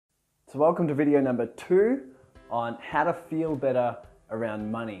So welcome to video number 2 on how to feel better around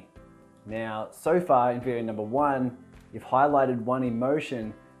money. Now, so far in video number 1, you've highlighted one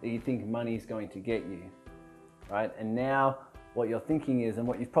emotion that you think money is going to get you, right? And now what you're thinking is, and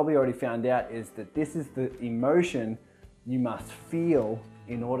what you've probably already found out, is that this is the emotion you must feel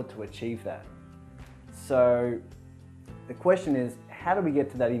in order to achieve that. So the question is, how do we get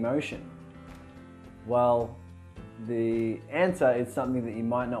to that emotion? Well, the answer is something that you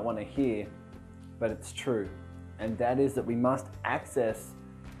might not want to hear, but it's true. And that is that we must access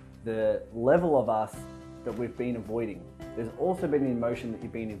the level of us that we've been avoiding. There's also been an emotion that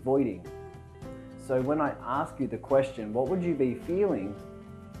you've been avoiding. So when I ask you the question, what would you be feeling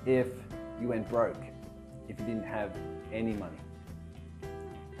if you went broke, if you didn't have any money?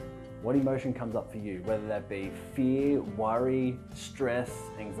 What emotion comes up for you? Whether that be fear, worry, stress,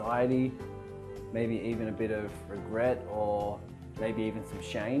 anxiety, maybe even a bit of regret, or maybe even some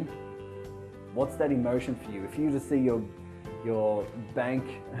shame. What's that emotion for you? If you just see your bank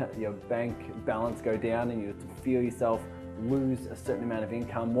balance go down and you feel yourself lose a certain amount of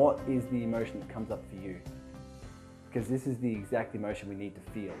income, what is the emotion that comes up for you? Because this is the exact emotion we need to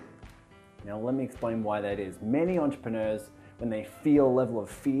feel. Now let me explain why that is. Many entrepreneurs, when they feel a level of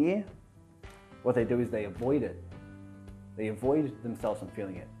fear, what they do is they avoid it. They avoid themselves from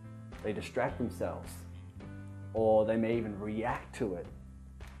feeling it. They distract themselves, or they may even react to it.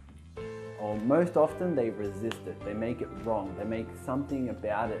 Or most often they resist it. They make it wrong. They make something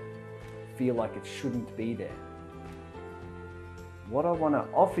about it feel like it shouldn't be there. What I want to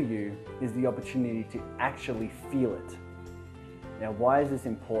offer you is the opportunity to actually feel it. Now, why is this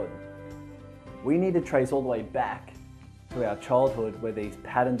important? We need to trace all the way back to our childhood where these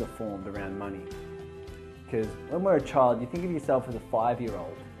patterns are formed around money. Because when we're a child, you think of yourself as a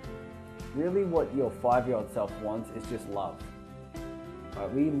 5-year-old. Really what your 5-year-old self wants is just love.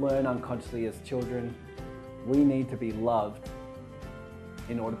 Right? We learn unconsciously as children, we need to be loved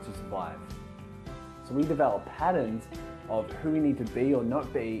in order to survive. So we develop patterns of who we need to be or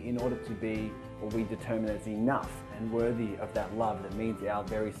not be in order to be what we determine as enough and worthy of that love that means our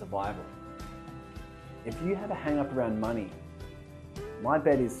very survival. If you have a hang up around money, my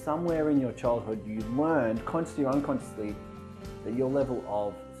bet is somewhere in your childhood you learned, consciously or unconsciously, that your level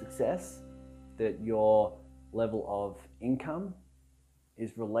of success, that your level of income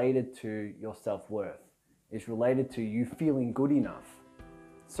is related to your self-worth, is related to you feeling good enough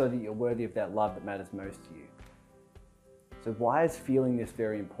so that you're worthy of that love that matters most to you. So why is feeling this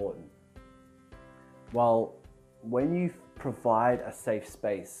very important? Well, when you provide a safe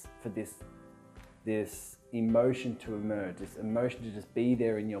space for this emotion to emerge, this emotion to just be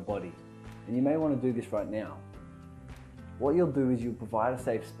there in your body, and you may want to do this right now, what you'll do is you'll provide a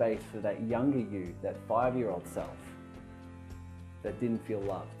safe space for that younger you, that 5-year-old self that didn't feel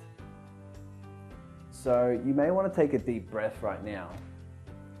loved. So you may want to take a deep breath right now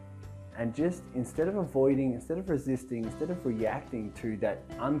and just, instead of avoiding, instead of resisting, instead of reacting to that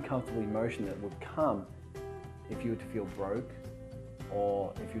uncomfortable emotion that would come if you were to feel broke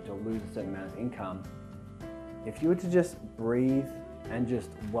or if you were to lose a certain amount of income, if you were to just breathe and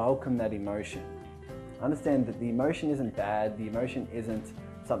just welcome that emotion. Understand that the emotion isn't bad, the emotion isn't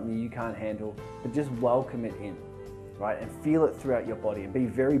something you can't handle, but just welcome it in, right? And feel it throughout your body and be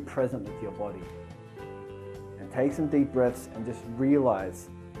very present with your body. And take some deep breaths and just realize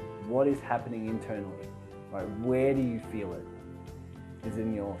what is happening internally, right? Where do you feel it? Is it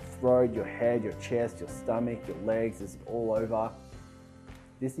in your throat, your head, your chest, your stomach, your legs? Is it all over?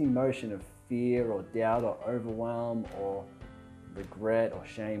 This emotion of fear or doubt or overwhelm or regret or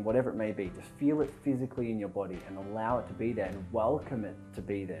shame, whatever it may be, just feel it physically in your body and allow it to be there and welcome it to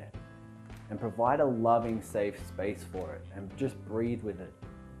be there and provide a loving, safe space for it and just breathe with it.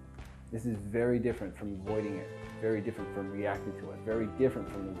 This is very different from avoiding it, very different from reacting to it, very different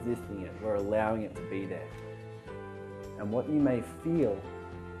from resisting it. We're allowing it to be there. And what you may feel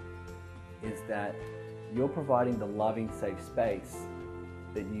is that you're providing the loving, safe space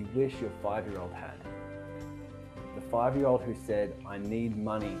that you wish your 5-year-old had. The 5-year-old who said, I need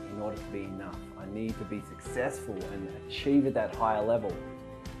money in order to be enough. I need to be successful and achieve at that higher level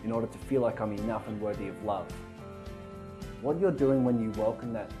in order to feel like I'm enough and worthy of love. What you're doing when you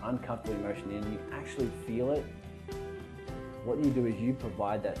welcome that uncomfortable emotion in, you actually feel it. What you do is you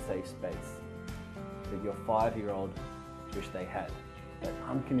provide that safe space that your 5-year-old wish they had. That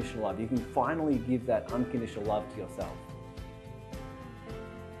unconditional love. You can finally give that unconditional love to yourself.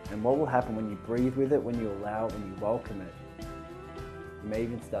 And what will happen when you breathe with it, when you allow it, when you welcome it, you may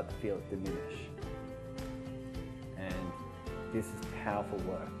even start to feel it diminish. And this is powerful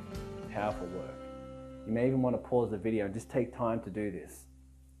work, powerful work. You may even want to pause the video and just take time to do this.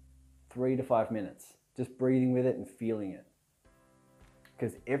 3 to 5 minutes, just breathing with it and feeling it.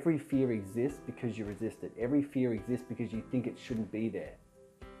 Because every fear exists because you resist it. Every fear exists because you think it shouldn't be there.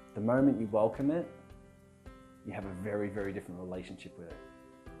 The moment you welcome it, you have a very, very different relationship with it.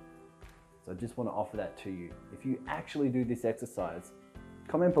 So I just want to offer that to you. If you actually do this exercise,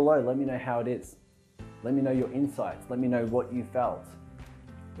 comment below, let me know how it is. Let me know your insights. Let me know what you felt.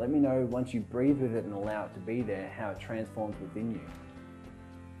 Let me know once you breathe with it and allow it to be there, how it transforms within you.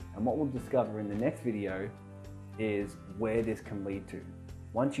 And what we'll discover in the next video is where this can lead to.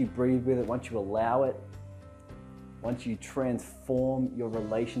 Once you breathe with it, once you allow it, once you transform your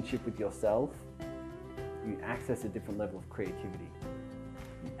relationship with yourself, you access a different level of creativity.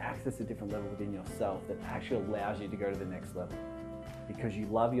 You access a different level within yourself that actually allows you to go to the next level. Because you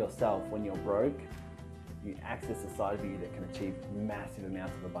love yourself when you're broke, you access a side of you that can achieve massive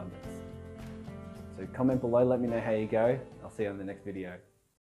amounts of abundance. So comment below, let me know how you go. I'll see you on the next video.